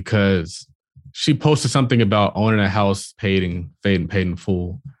funny because she posted something about owning a house paid in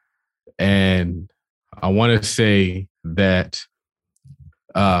full, and I want to say that.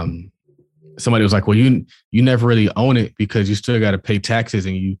 Somebody was like, well, you never really own it because you still got to pay taxes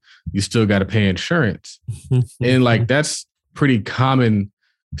and you still got to pay insurance. And like, that's pretty common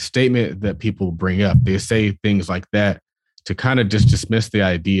statement that people bring up. They say things like that to kind of just dismiss the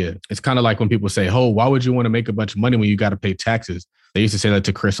idea. It's kind of like when people say, oh, why would you want to make a bunch of money when you got to pay taxes? They used to say that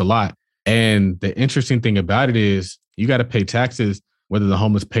to Chris a lot. And the interesting thing about it is you got to pay taxes whether the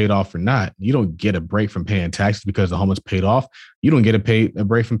home is paid off or not. You don't get a break from paying taxes because the home is paid off. You don't get a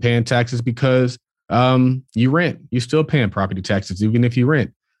break from paying taxes because you rent. You're still paying property taxes, even if you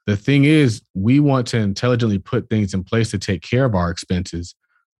rent. The thing is, we want to intelligently put things in place to take care of our expenses.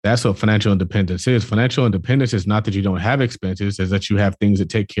 That's what financial independence is. Financial independence is not that you don't have expenses, it's that you have things that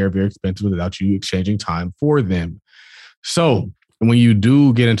take care of your expenses without you exchanging time for them. So when you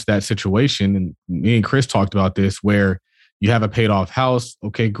do get into that situation, and me and Chris talked about this, where you have a paid off house.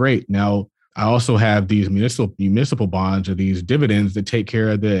 Okay, great. Now I also have these municipal bonds or these dividends that take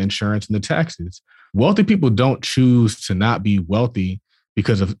care of the insurance and the taxes. Wealthy people don't choose to not be wealthy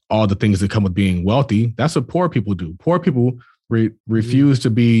because of all the things that come with being wealthy. That's what poor people do. Poor people refuse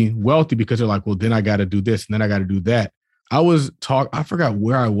to be wealthy because they're like, well, then I got to do this and then I got to do that. I forgot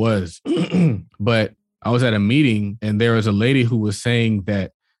where I was, but I was at a meeting and there was a lady who was saying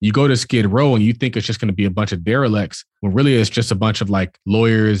that you go to Skid Row and you think it's just going to be a bunch of derelicts, when really it's just a bunch of like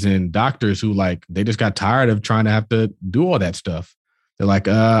lawyers and doctors who like, they just got tired of trying to have to do all that stuff. They're like,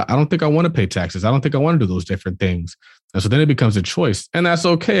 I don't think I want to pay taxes. I don't think I want to do those different things. And so then it becomes a choice. And that's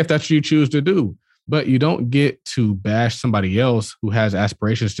okay if that's what you choose to do. But you don't get to bash somebody else who has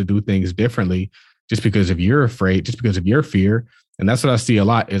aspirations to do things differently just because of your afraid, just because of your fear. And that's what I see a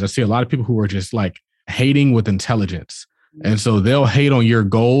lot is I see a lot of people who are just like hating with intelligence. And so they'll hate on your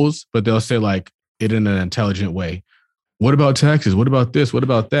goals, but they'll say like it in an intelligent way. What about taxes? What about this? What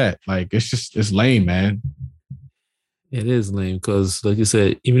about that? Like, it's lame, man. It is lame because, like you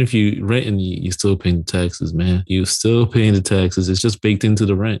said, even if you rent and you're still paying the taxes, man. You're still paying the taxes. It's just baked into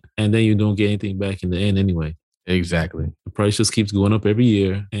the rent. And then you don't get anything back in the end anyway. Exactly. The price just keeps going up every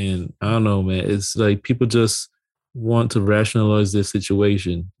year. And I don't know, man. It's like people just want to rationalize their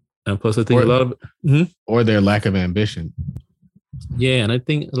situation. And plus, I think a lot of or their lack of ambition. Yeah. And I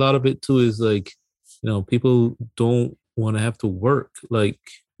think a lot of it, too, is like, people don't want to have to work. Like,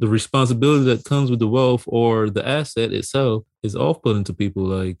 the responsibility that comes with the wealth or the asset itself is off-putting to people.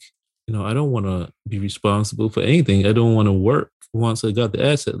 Like, I don't want to be responsible for anything. I don't want to work once I got the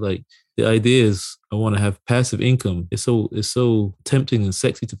asset. Like, the idea is I want to have passive income. It's so tempting and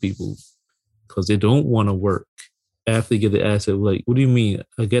sexy to people because they don't want to work after they get the asset. Like, what do you mean?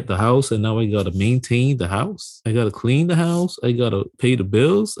 I get the house and now I got to maintain the house. I got to clean the house. I got to pay the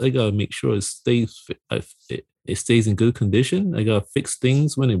bills. I got to make sure it stays in good condition. I gotta fix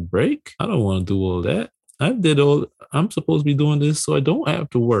things when it break. I don't want to do all that. I'm supposed to be doing this so I don't have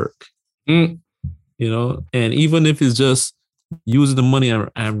to work. And even if it's just using the money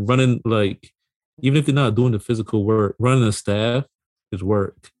I'm running, like, even if you're not doing the physical work, running a staff is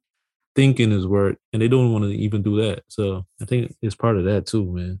work. Thinking is work. And they don't want to even do that. So I think it's part of that too,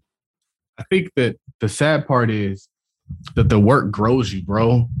 man. I think that the sad part is that the work grows you,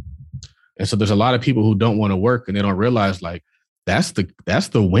 bro. And so there's a lot of people who don't want to work and they don't realize like that's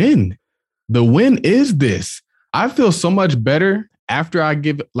the win. The win is this. I feel so much better after I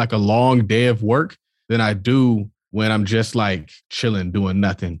give like a long day of work than I do when I'm just like chilling, doing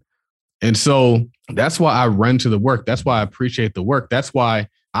nothing. And so that's why I run to the work. That's why I appreciate the work. That's why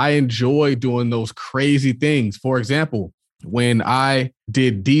I enjoy doing those crazy things. For example, when I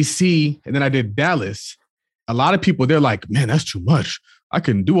did DC and then I did Dallas, a lot of people, they're like, man, that's too much. I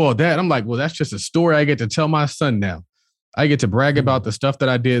couldn't do all that. I'm like, well, that's just a story I get to tell my son now. I get to brag about the stuff that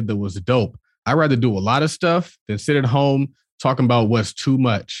I did that was dope. I'd rather do a lot of stuff than sit at home talking about what's too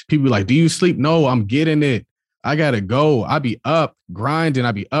much. People be like, do you sleep? No, I'm getting it. I got to go. I be up grinding.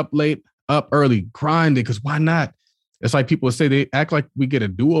 I be up late, up early, grinding. Because why not? It's like people say they act like we get a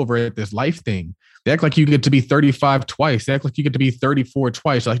do-over at this life thing. They act like you get to be 35 twice. They act like you get to be 34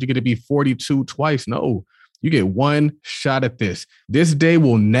 twice. Like you get to be 42 twice. No. You get one shot at this. This day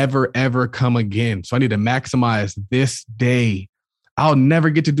will never, ever come again. So I need to maximize this day. I'll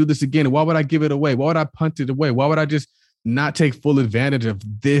never get to do this again. Why would I give it away? Why would I punt it away? Why would I just not take full advantage of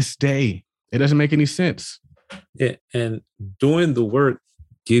this day? It doesn't make any sense. Yeah, and doing the work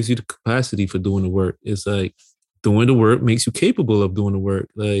gives you the capacity for doing the work. It's like doing the work makes you capable of doing the work.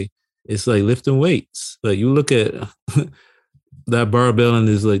 Like it's like lifting weights. Like you look at that barbell and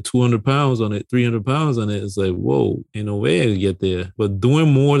there's like 200 pounds on it, 300 pounds on it. It's like, whoa, ain't no way to get there. But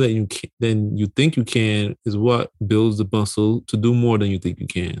doing more than you think you can is what builds the muscle to do more than you think you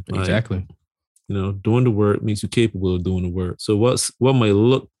can. Exactly. Like, doing the work makes you capable of doing the work. So what might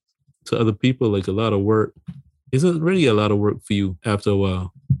look to other people like a lot of work isn't really a lot of work for you after a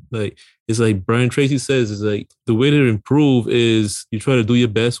while. Like, it's like Brian Tracy says, it's like the way to improve is you try to do your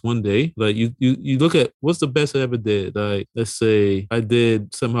best one day. Like you look at what's the best I ever did. Like, let's say I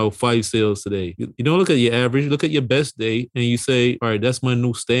did somehow 5 sales today. You don't look at your average, you look at your best day and you say, all right, that's my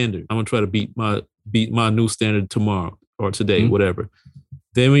new standard. I'm gonna try to beat my new standard tomorrow or today, whatever.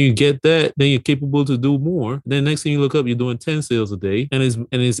 Then when you get that, then you're capable to do more. Then next thing you look up, you're doing 10 sales a day. And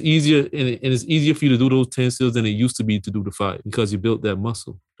it's easier for you to do those 10 sales than it used to be to do the 5 because you built that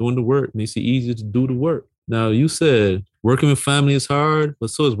muscle. Doing the work makes it easier to do the work. Now, you said working with family is hard,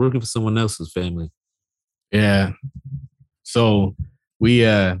 but so is working for someone else's family. Yeah. So we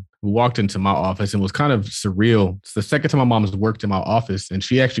walked into my office and it was kind of surreal. It's the second time my mom's worked in my office and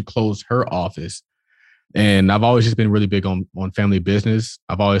she actually closed her office. And I've always just been really big on family business.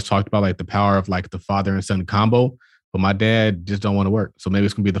 I've always talked about like the power of like the father and son combo, but my dad just don't want to work. So maybe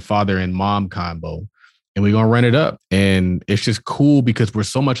it's going to be the father and mom combo and we're going to run it up. And it's just cool because we're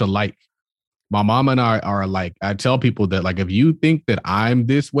so much alike. My mom and I are alike. I tell people that like, if you think that I'm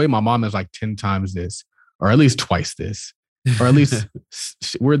this way, my mom is like 10 times this, or at least twice this, or at least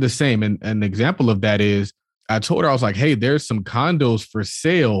we're the same. And an example of that is I told her, I was like, hey, there's some condos for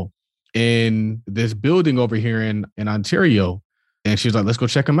sale in this building over here in Ontario. And she was like, let's go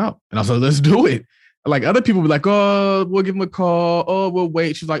check them out. And I was like, let's do it. Like other people were like, oh, we'll give them a call. Oh, we'll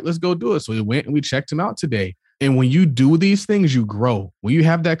wait. She's like, let's go do it. So we went and we checked them out today. And when you do these things, you grow. When you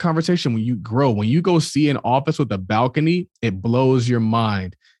have that conversation, when you grow, when you go see an office with a balcony, it blows your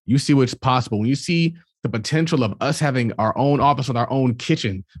mind. You see what's possible. When you see the potential of us having our own office with our own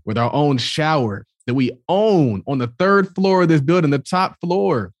kitchen, with our own shower, that we own on the 3rd floor of this building, the top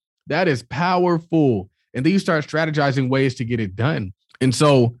floor. That is powerful. And then you start strategizing ways to get it done. And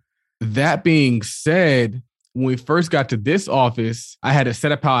so that being said, when we first got to this office, I had it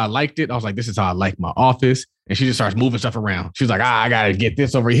set up how I liked it. I was like, this is how I like my office. And she just starts moving stuff around. She's like, I got to get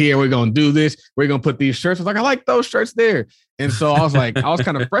this over here. We're going to do this. We're going to put these shirts. I was like, I like those shirts there. And so I was like, I was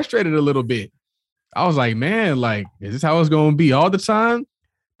kind of frustrated a little bit. I was like, man, like, is this how it's going to be all the time?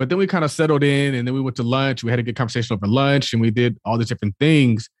 But then we kind of settled in and then we went to lunch. We had a good conversation over lunch and we did all these different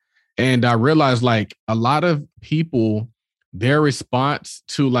things. And I realized like a lot of people, their response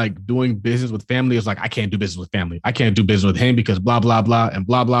to like doing business with family is like, I can't do business with family. I can't do business with him because blah, blah, blah, and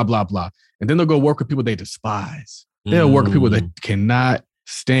blah, blah, blah, blah. And then they'll go work with people they despise. They'll work with people that cannot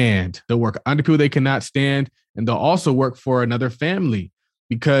stand. They'll work under people they cannot stand. And they'll also work for another family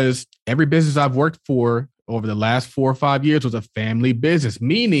because every business I've worked for over the last 4 or 5 years was a family business,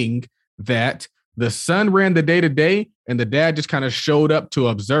 meaning that the son ran the day-to-day and the dad just kind of showed up to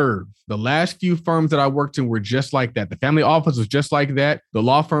observe. The last few firms that I worked in were just like that. The family office was just like that. The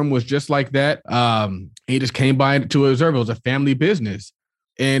law firm was just like that. He just came by to observe. It was a family business.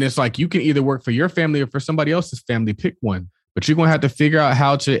 And it's like, you can either work for your family or for somebody else's family, pick one. But you're going to have to figure out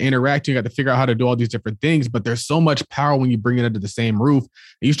how to interact. You got to figure out how to do all these different things. But there's so much power when you bring it under the same roof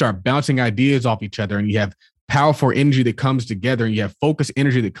and you start bouncing ideas off each other and you have powerful energy that comes together and you have focused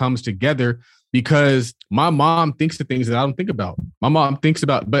energy that comes together because my mom thinks the things that I don't think about. My mom thinks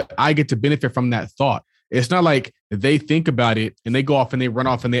about, but I get to benefit from that thought. It's not like they think about it and they go off and they run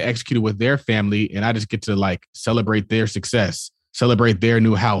off and they execute it with their family. And I just get to like celebrate their success, celebrate their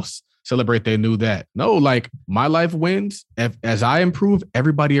new house, celebrate their new that. No, like my life wins. As I improve,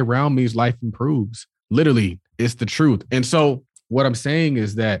 everybody around me's life improves. Literally, it's the truth. And so what I'm saying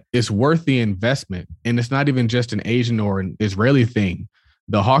is that it's worth the investment. And it's not even just an Asian or an Israeli thing.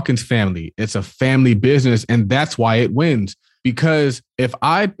 The Hawkins family, it's a family business. And that's why it wins. Because if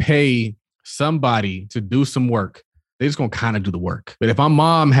I pay somebody to do some work, they're just going to kind of do the work. But if my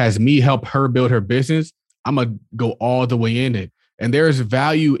mom has me help her build her business, I'm going to go all the way in it. And there is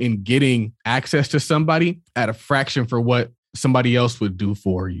value in getting access to somebody at a fraction for what somebody else would do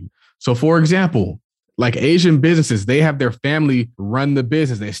for you. So for example, like Asian businesses, they have their family run the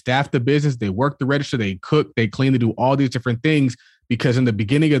business. They staff the business. They work the register. They cook, they clean, they do all these different things because in the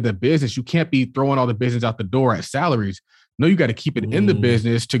beginning of the business, you can't be throwing all the business out the door at salaries. No, you got to keep it in the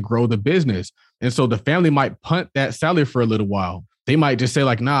business to grow the business. And so the family might punt that salary for a little while. They might just say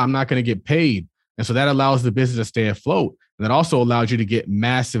like, nah, I'm not going to get paid. And so that allows the business to stay afloat. And that also allows you to get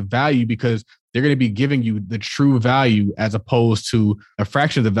massive value because they're going to be giving you the true value as opposed to a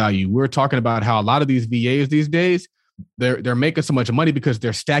fraction of the value. We're talking about how a lot of these VAs these days, they're making so much money because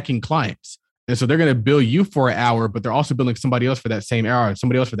they're stacking clients. And so they're going to bill you for an hour, but they're also billing somebody else for that same hour and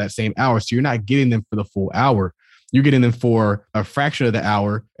somebody else for that same hour. So you're not getting them for the full hour. You're getting them for a fraction of the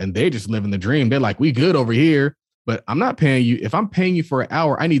hour and they just living the dream. They're like, we good over here, but I'm not paying you. If I'm paying you for an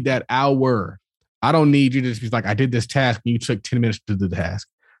hour, I need that hour. I don't need you to just be like, I did this task and you took 10 minutes to do the task.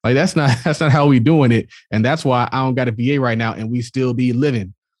 Like, that's not how we doing it. And that's why I don't got a VA right now and we still be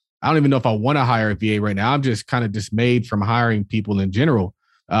living. I don't even know if I want to hire a VA right now. I'm just kind of dismayed from hiring people in general,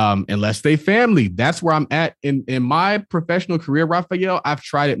 unless they family. That's where I'm at in my professional career, Raphael. I've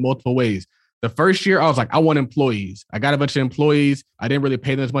tried it multiple ways. The first year I was like, I want employees. I got a bunch of employees. I didn't really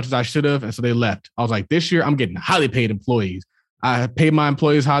pay them as much as I should have. And so they left. I was like, this year I'm getting highly paid employees. I paid my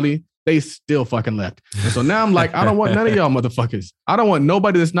employees highly. They still fucking left. And so now I'm like, I don't want none of y'all motherfuckers. I don't want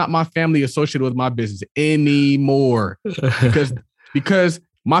nobody that's not my family associated with my business anymore because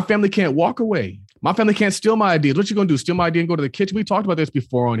my family can't walk away. My family can't steal my ideas. What you going to do? Steal my idea and go to the kitchen? We talked about this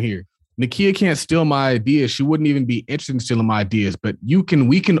before on here. Nakia can't steal my ideas. She wouldn't even be interested in stealing my ideas, but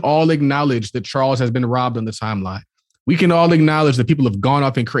we can all acknowledge that Charles has been robbed on the timeline. We can all acknowledge that people have gone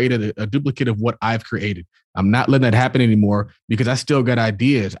off and created a duplicate of what I've created. I'm not letting that happen anymore because I still got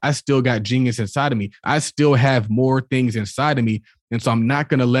ideas. I still got genius inside of me. I still have more things inside of me. And so I'm not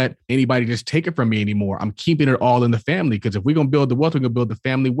going to let anybody just take it from me anymore. I'm keeping it all in the family because if we're going to build the wealth, we're going to build the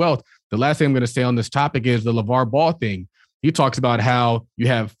family wealth. The last thing I'm going to say on this topic is the LeVar Ball thing. He talks about how you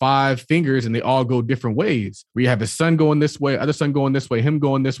have 5 fingers and they all go different ways. Where you have his son going this way, other son going this way, him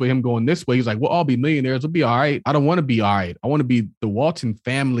going this way, him going this way. He's like, we'll all be millionaires. We'll be all right. I don't want to be all right. I want to be the Walton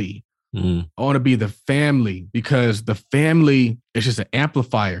family. I want to be the family because the family is just an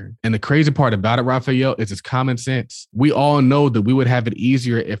amplifier. And the crazy part about it, Raphael, is it's common sense. We all know that we would have it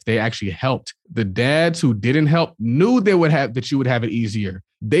easier if they actually helped. The dads who didn't help knew that you would have it easier.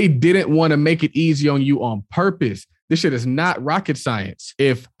 They didn't want to make it easy on you on purpose. This shit is not rocket science.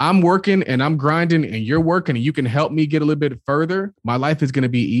 If I'm working and I'm grinding and you're working and you can help me get a little bit further, my life is going to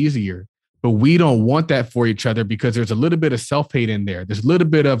be easier. But we don't want that for each other because there's a little bit of self-hate in there. There's a little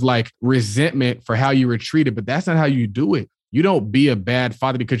bit of like resentment for how you were treated, but that's not how you do it. You don't be a bad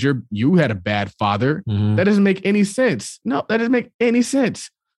father because you had a bad father. Mm-hmm. That doesn't make any sense. No, that doesn't make any sense.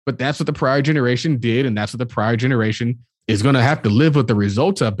 But that's what the prior generation did. And that's what the prior generation is going to have to live with the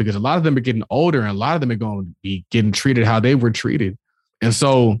results of, because a lot of them are getting older and a lot of them are going to be getting treated how they were treated. And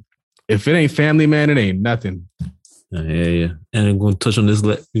so if it ain't family, man, it ain't nothing. Yeah. And I'm going to touch on this.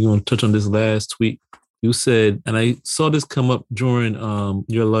 We're going to touch on this last tweet. You said, and I saw this come up during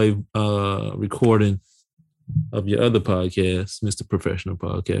your live recording of your other podcast, Mr. Professional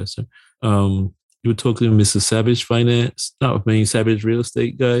Podcaster. You were talking to Mr. Savage Savage Real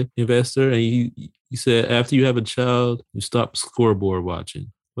Estate guy, investor, and you said after you have a child, you stop scoreboard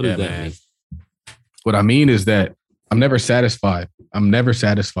watching. What does that mean? What I mean is that I'm never satisfied.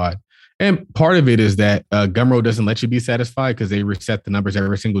 And part of it is that Gumroad doesn't let you be satisfied because they reset the numbers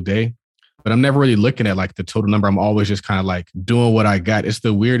every single day. But I'm never really looking at like the total number. I'm always just kind of like doing what I got. It's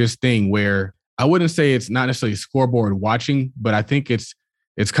the weirdest thing where I wouldn't say it's not necessarily scoreboard watching, but I think it's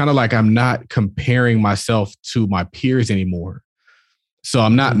kind of like I'm not comparing myself to my peers anymore. So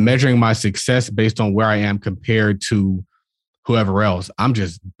I'm not measuring my success based on where I am compared to whoever else. I'm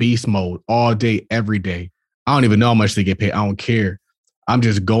just beast mode all day, every day. I don't even know how much they get paid. I don't care. I'm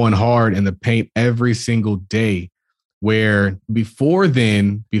just going hard in the paint every single day. Where before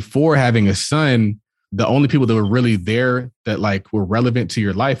having a son, the only people that were really there that like were relevant to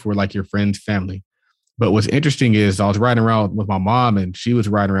your life were like your friends, family. But what's interesting is I was riding around with my mom and she was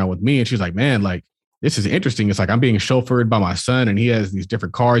riding around with me and she's like, man, like, this is interesting. It's like I'm being chauffeured by my son and he has these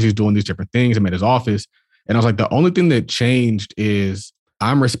different cars. He's doing these different things. I'm at his office. And I was like, the only thing that changed is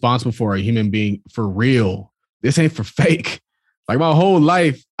I'm responsible for a human being for real. This ain't for fake. Like my whole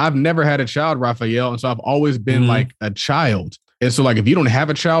life, I've never had a child, Raphael. And so I've always been like a child. And so like, if you don't have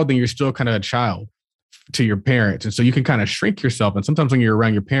a child, then you're still kind of a child to your parents. And so you can kind of shrink yourself. And sometimes when you're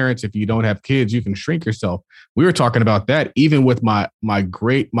around your parents, if you don't have kids, you can shrink yourself. We were talking about that even with my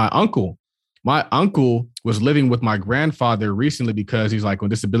uncle. My uncle was living with my grandfather recently because he's like on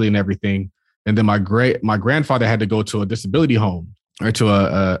disability and everything. And then my grandfather had to go to a disability home or to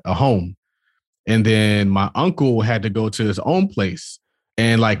a home. And then my uncle had to go to his own place.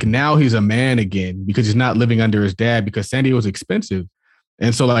 And like now he's a man again because he's not living under his dad because San Diego is expensive.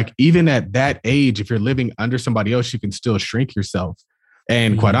 And so like even at that age, if you're living under somebody else, you can still shrink yourself.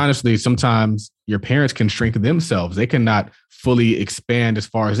 And quite honestly, sometimes your parents can shrink themselves. They cannot fully expand as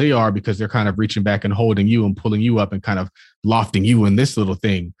far as they are because they're kind of reaching back and holding you and pulling you up and kind of lofting you in this little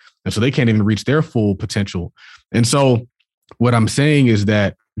thing. And so they can't even reach their full potential. And so what I'm saying is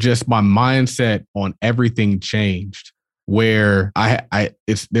that just my mindset on everything changed where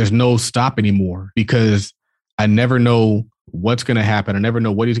there's no stop anymore because I never know what's going to happen. I never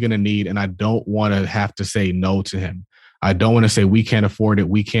know what he's going to need. And I don't want to have to say no to him. I don't want to say, we can't afford it.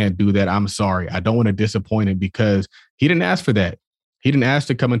 We can't do that. I'm sorry. I don't want to disappoint him because he didn't ask for that. He didn't ask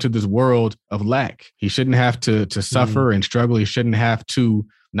to come into this world of lack. He shouldn't have to suffer and struggle. He shouldn't have to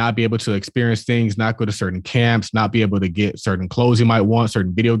not be able to experience things, not go to certain camps, not be able to get certain clothes he might want,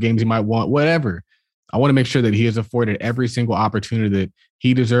 certain video games he might want, whatever. I want to make sure that he is afforded every single opportunity that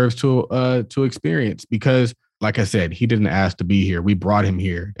he deserves to experience because, like I said, he didn't ask to be here. We brought him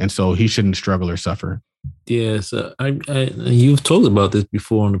here. And so he shouldn't struggle or suffer. Yes. You've talked about this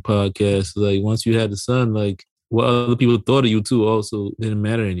before on the podcast. Like once you had the son, like what other people thought of you too also didn't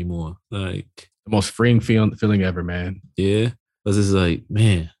matter anymore. Like the most freeing feeling ever, man. Yeah. Because it's like,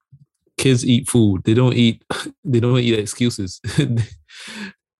 man, kids eat food. They don't eat excuses.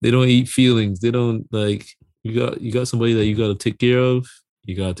 They don't eat feelings. They don't like, you got somebody that you got to take care of.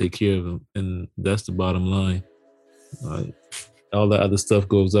 You got to take care of them. And that's the bottom line. All that other stuff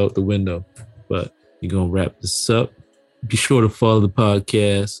goes out the window. But we're going to wrap this up. Be sure to follow the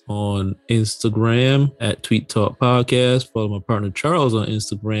podcast on Instagram at Tweet Talk Podcast. Follow my partner Charles on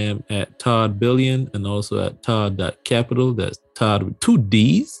Instagram at Todd Billion and also at Todd.capital. That's Todd with 2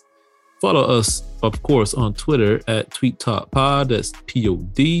 D's. Follow us, of course, on Twitter at Tweet Talk Pod. That's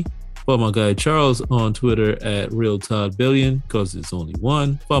POD. Follow my guy Charles on Twitter at Real Todd Billion because it's only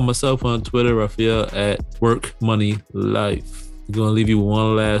one. Follow myself on Twitter, Raphael at Work Money Life. I'm going to leave you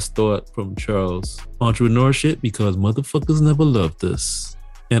one last thought from Charles. Entrepreneurship because motherfuckers never loved us.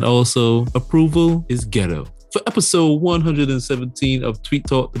 And also, approval is ghetto. For episode 117 of Tweet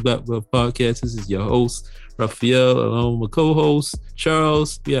Talk, the Black Wealth Podcast, this is your host, Raphael, along with my co-host,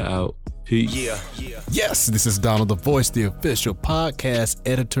 Charles. We are out. Peace. Yes, this is Donald the Voice, the official podcast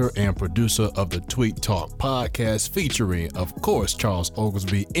editor and producer of the Tweet Talk podcast, featuring, of course, Charles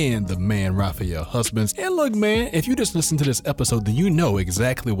Oglesby and the man Raphael Husbands. And look, man, if you just listen to this episode, then you know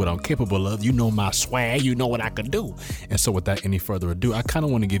exactly what I'm capable of. You know my swag. You know what I can do. And so without any further ado, I kind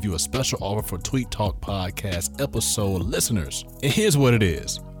of want to give you a special offer for Tweet Talk podcast episode listeners. And here's what it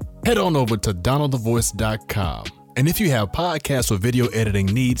is. Head on over to DonaldTheVoice.com. And if you have podcast or video editing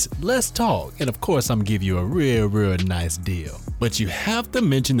needs, let's talk. And of course, I'm gonna give you a real nice deal. But you have to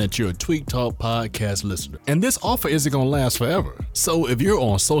mention that you're a Tweet Talk podcast listener. And this offer isn't gonna last forever. So if you're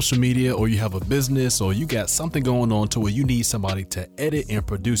on social media or you have a business or you got something going on to where you need somebody to edit and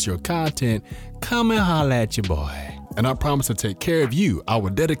produce your content, come and holla at your boy. And I promise to take care of you, our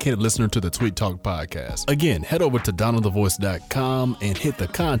dedicated listener to the Tweet Talk podcast. Again, head over to DonaldTheVoice.com and hit the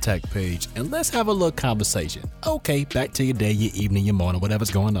contact page and let's have a little conversation. Okay, back to your day, your evening, your morning,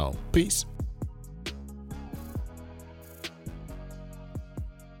 whatever's going on. Peace.